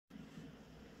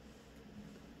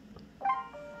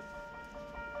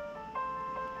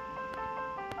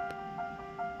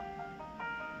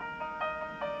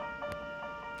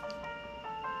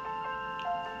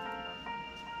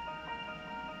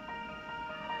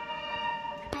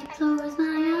close my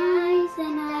eyes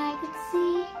and I could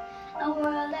see a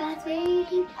world that's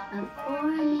waiting up for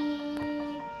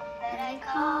me, that I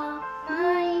call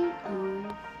my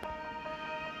own.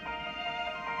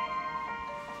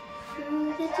 Through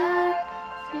the dark,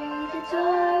 through the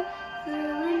door,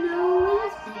 through where no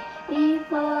one's been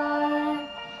before,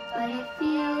 but it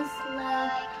feels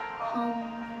like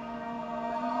home.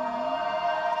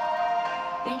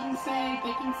 They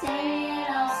can say it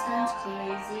all sounds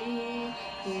crazy,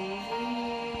 crazy.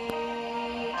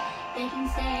 They can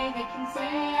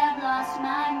say I've lost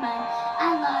my mind, I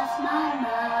lost my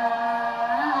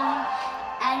mind.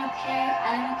 I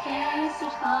don't care if you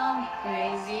call me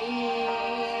crazy.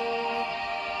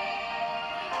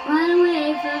 Run away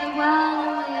from the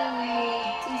world we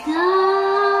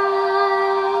design,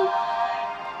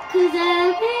 'cause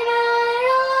every night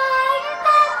I lie in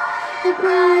bed, the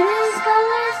brightest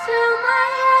colors fill my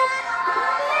head. A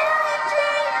million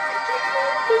dreams keep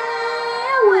keeping me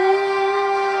awake.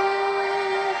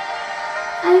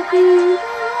 I feel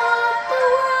what the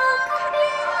world could be,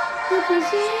 the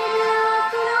vision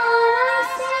of it all I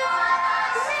see.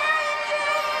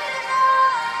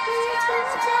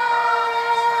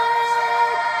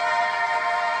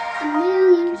 A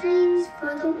million dreams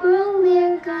for the world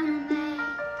we're gonna make.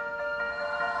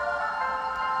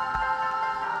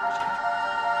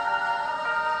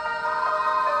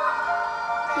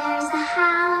 There's a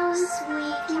house we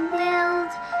can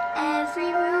build,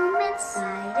 every room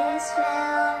inside is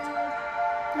filled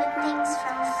with things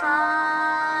from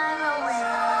far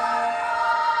away.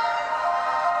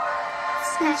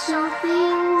 Special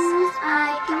things I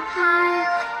compile,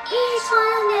 each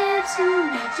one there to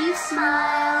make you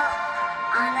smile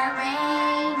on a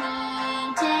rainy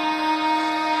day.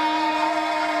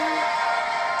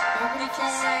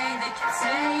 They can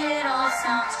say it all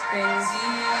sounds crazy.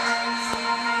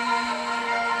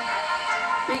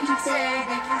 They can say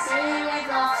we've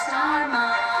lost our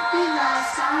mind, we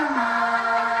lost our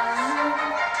mind.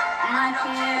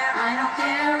 I don't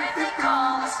care if they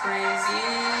call us crazy.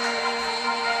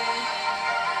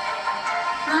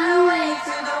 Run away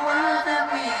through the world that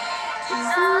we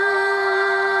design.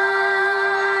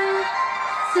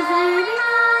 'Cause every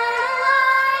night I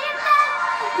lie in bed,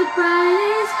 the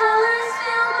brightest colors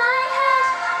fill my head.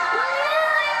 A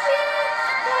million dreams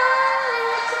that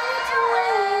take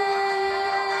away.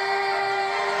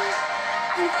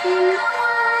 I feel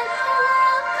what the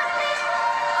world could be,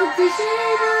 the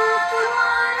vision of the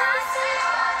one I see.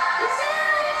 A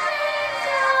million dreams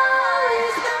are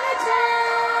always gonna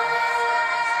take.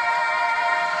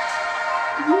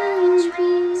 A million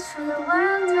dreams for the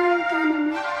world we're gonna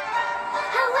make.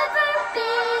 However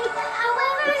big,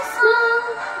 however small,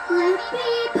 let me be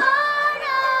part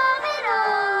of it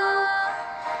all.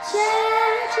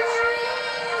 Share a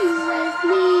dream with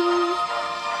me.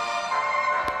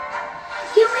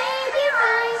 You may be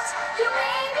right, you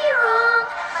may be wrong,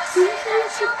 but that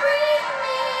you bring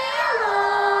me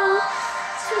along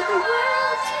to the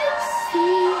world you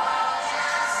see.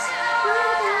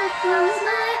 Where I close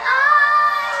my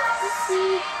eyes to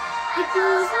see, I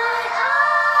close my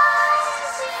eyes to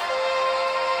see.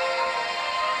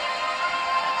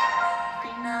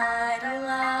 Every night I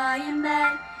lie in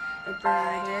bed, the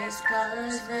brightest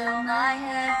colors fill my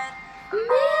head. A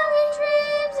million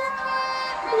dreams are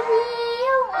keeping me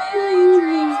awake. A million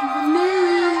dreams.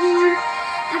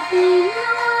 I think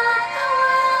of what the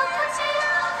world could be,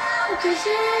 the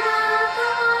vision of the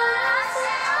one I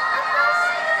see. I'm lost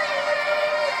in the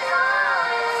dreams,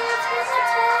 always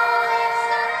hesitate.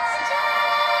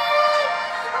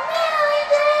 A million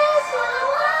dreams for the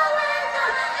world we're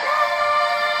gonna make.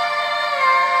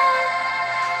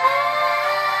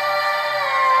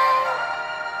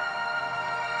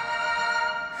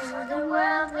 For the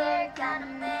world we're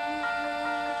gonna make.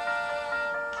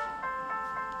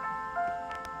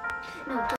 No.